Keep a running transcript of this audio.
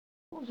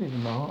Causes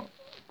Mark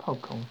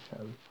podcast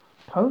show.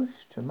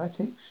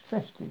 Post-traumatic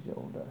stress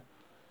disorder,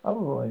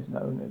 otherwise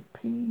known as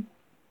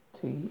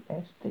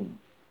PTSD.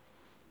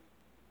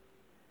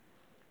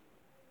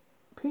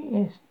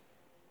 PS,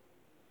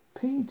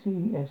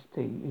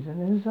 PTSD is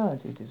an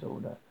anxiety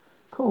disorder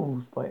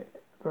caused by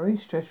very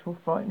stressful,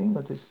 frightening,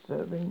 or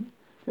disturbing,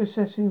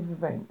 excessive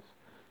events.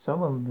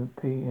 Someone with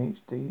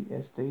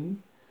PTSD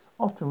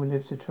often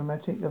relives a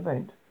traumatic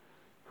event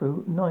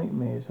through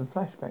nightmares and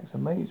flashbacks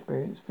and may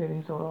experience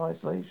feelings of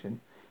isolation,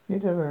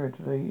 yet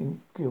hereditary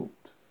in guilt.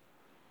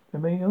 They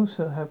may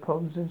also have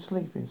problems in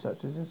sleeping,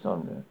 such as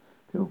insomnia,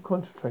 feel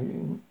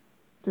concentrating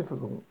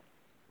difficult.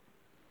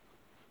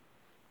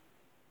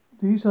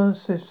 These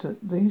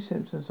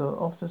symptoms are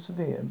often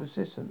severe and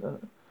persistent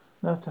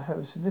enough to have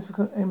a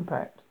significant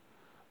impact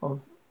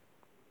of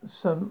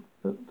some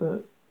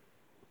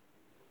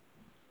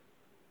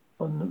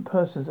on the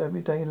person's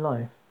everyday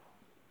life.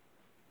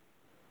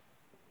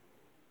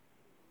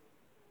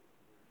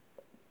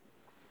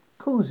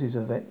 Causes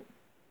of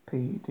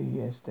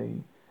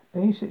PTSD.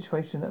 Any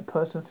situation that a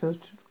person feels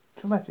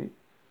traumatic,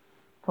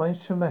 finds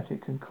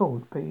traumatic can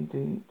cause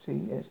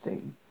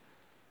PTSD.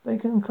 They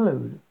can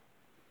include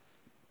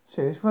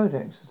serious road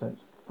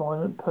accidents,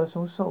 violent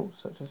personal assaults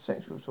such as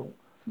sexual assault,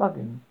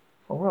 mugging,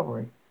 or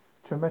robbery,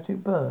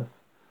 traumatic birth.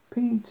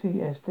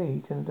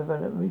 PTSD can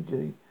develop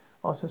immediately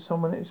after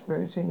someone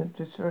experiencing a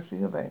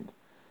distressing event.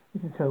 It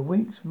can occur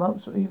weeks,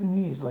 months, or even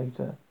years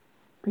later.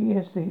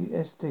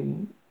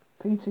 PTSD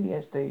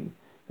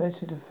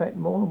can affect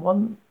more than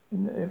one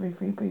in every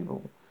three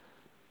people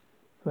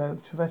who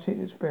have traumatic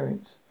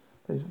experience.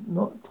 But it's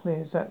not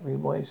clear exactly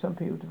why some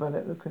people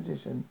develop the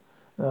condition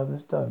and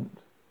others don't.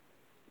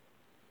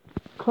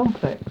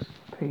 Complex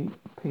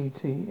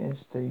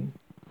PTSD.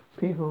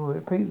 People who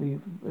repeatedly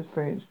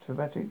experience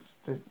traumatic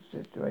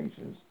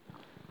situations,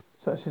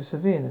 such as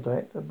severe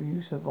neglect,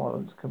 abuse, or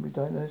violence, can be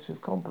diagnosed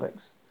with complex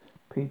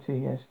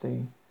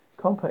PTSD.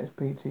 Complex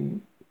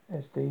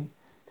PTSD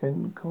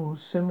can cause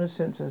similar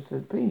symptoms to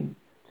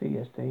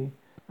PTSD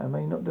and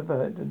may not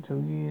develop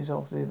until years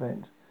after the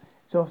event.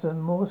 It's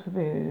often more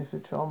severe if the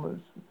trauma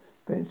is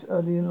experienced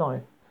early in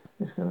life.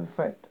 This can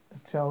affect a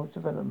child's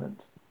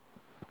development.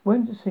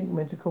 When to seek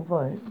medical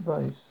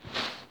advice?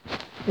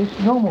 It's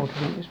normal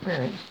to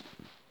experience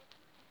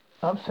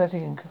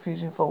upsetting and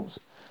confusing thoughts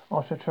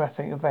after a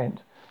traumatic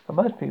event, but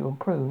most people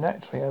improve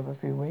naturally over a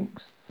few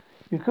weeks.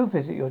 You could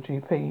visit your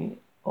GP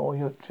or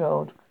your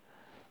child,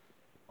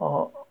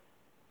 or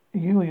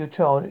you or your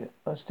child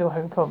are still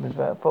having problems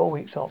about 4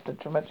 weeks after a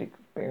traumatic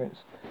experience.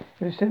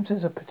 If the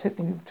symptoms are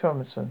particularly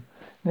troublesome,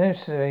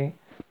 necessary,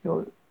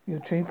 your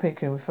GP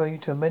can refer you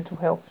to a mental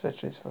health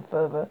specialist for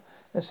further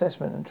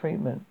assessment and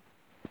treatment.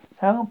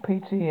 How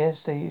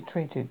PTSD is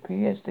treated.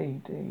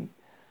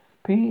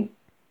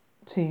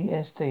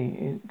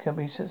 PTSD can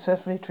be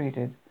successfully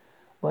treated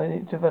when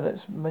it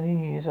develops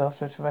many years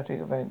after a traumatic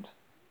event.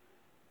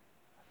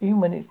 Even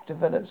when it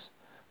develops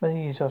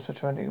many years after a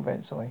traumatic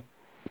event,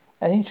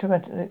 Any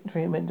traumatic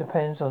treatment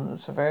depends on the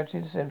severity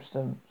of the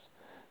symptoms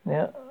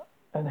now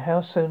and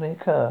how soon they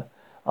occur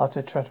after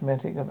a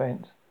traumatic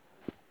event.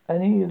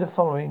 Any of the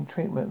following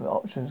treatment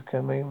options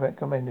can be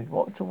recommended.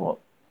 Watch for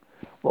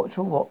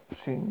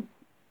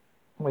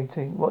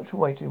waiting,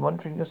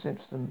 monitoring your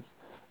symptoms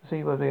to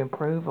see whether they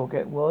improve or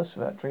get worse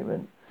without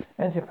treatment.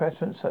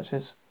 Antidepressants such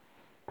as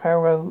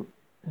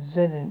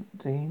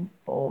paroxetine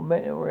or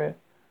mirtazapine.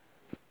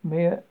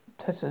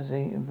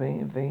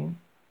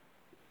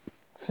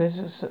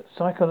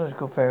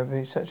 Psychological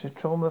therapy such as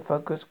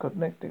trauma-focused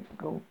cognitive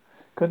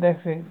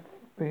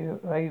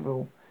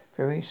behavioral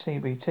theory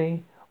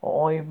 (CBT)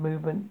 or eye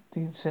movement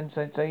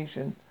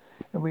desensitization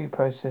and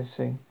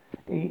reprocessing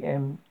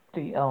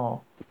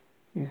 (EMDR).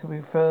 You can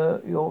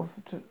refer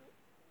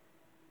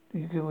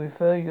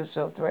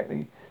yourself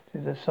directly to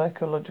the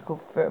psychological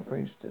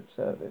therapist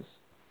service.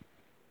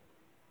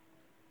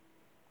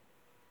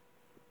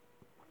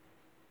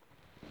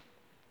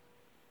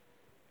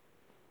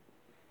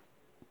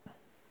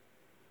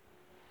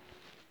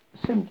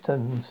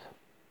 Symptoms.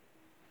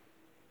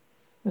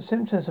 The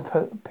symptoms of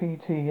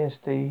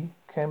PTSD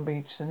can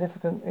be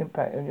significant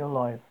impact on your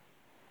life.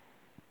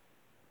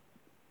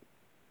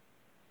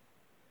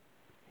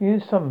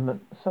 Here's some of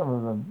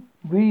them.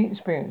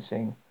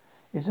 Re-experiencing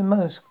is the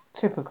most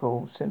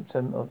typical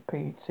symptom of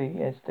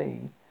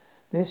PTSD.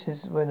 This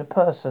is when a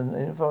person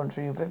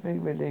involuntarily vividly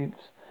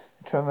relives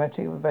a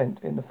traumatic event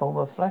in the form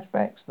of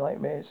flashbacks,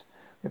 nightmares,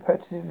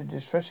 repetitive and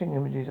distressing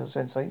images or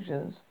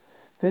sensations,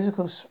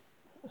 physical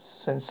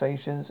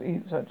sensations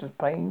such as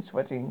pain,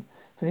 sweating,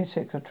 feeling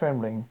sick or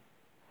trembling.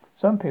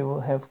 Some people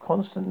have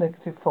constant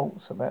negative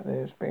thoughts about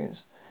their experience,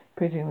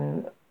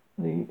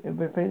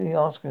 repeatedly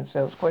asking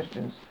themselves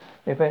questions,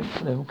 prevent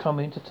them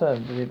coming to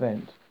terms with the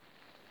event.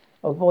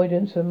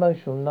 Avoidance and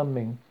emotional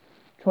numbing.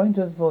 Trying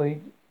to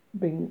avoid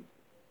being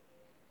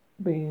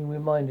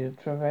reminded of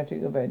a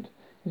traumatic event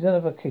is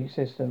another key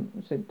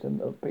symptom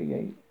of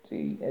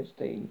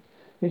PTSD.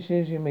 This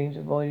usually means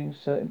avoiding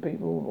certain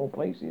people or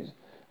places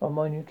of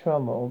minor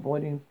trauma or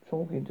avoiding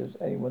talking to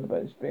anyone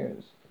about the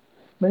experience.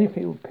 Many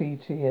people with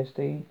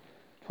PTSD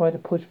try to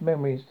push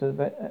memories of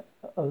the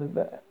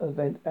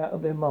event out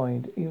of their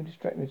mind, even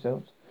distract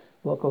themselves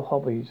with local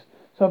hobbies.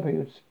 Some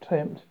people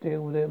attempt to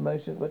deal with their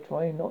emotions by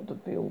trying not to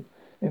feel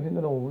anything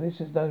at all.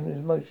 This is known as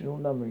emotional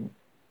numbing.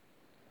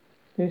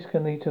 This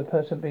can lead to a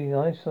person being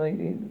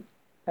isolated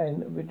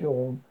and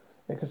withdrawn.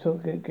 They can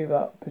sort of give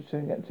up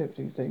pursuing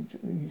activities they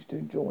used to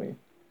enjoy.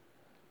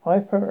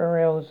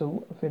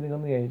 Hyperarousal, feeling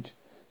on the edge.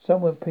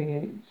 Someone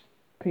with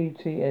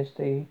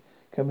PTSD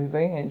can be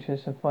very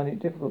anxious and find it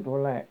difficult to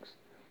relax.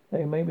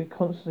 They may be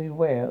constantly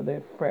aware of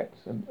their threats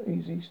and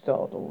easily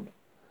startled.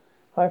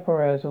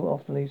 Hyperarousal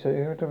often leads to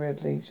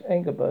irritability,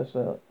 anger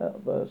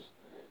outbursts,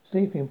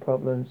 sleeping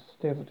problems,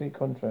 difficulty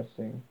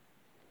contrasting.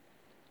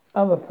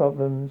 Other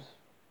problems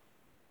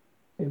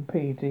in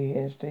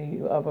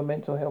PTSD, other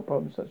mental health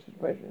problems such as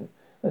depression,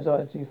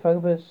 anxiety,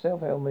 phobias,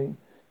 self-harming,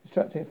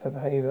 destructive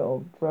behavior,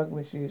 or drug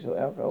misuse or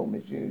alcohol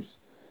misuse.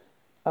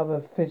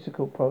 Other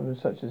physical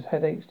problems such as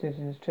headaches,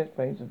 dizziness, chest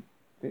pains, and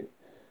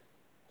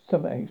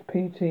stomach aches.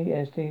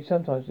 PTSD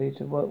sometimes leads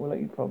to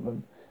work-related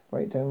problems,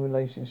 breakdown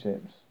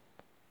relationships.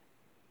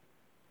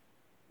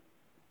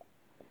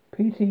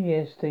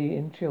 PTSD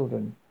in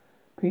children.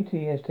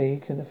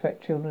 PTSD can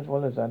affect children as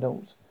well as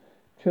adults.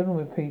 Children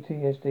with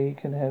PTSD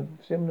can have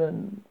similar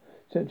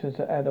symptoms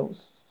to adults,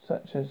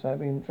 such as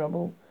having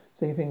trouble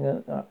sleeping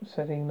and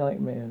upsetting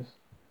nightmares.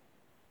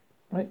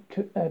 Like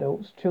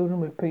adults, children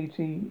with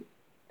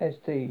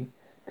PTSD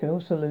can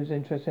also lose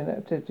interest in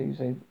activities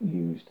they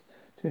used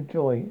to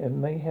enjoy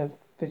and may have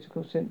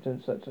physical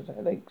symptoms such as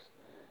headaches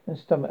and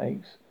stomach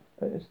aches.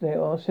 But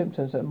there are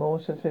symptoms that are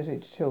more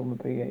specific to children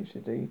with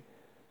PTSD,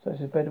 such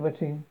as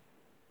bedwetting,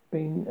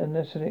 being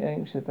unnecessarily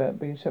anxious about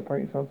being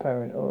separated from a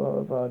parent or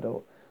an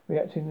adult,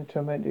 reacting to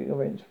traumatic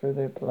events through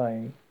their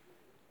play.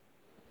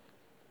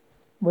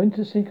 When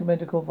to seek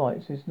medical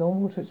advice, it's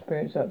normal to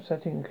experience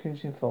upsetting,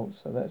 accusing thoughts,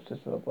 so that's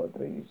just what I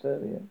previewed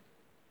earlier.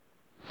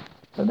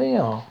 So there you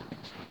are.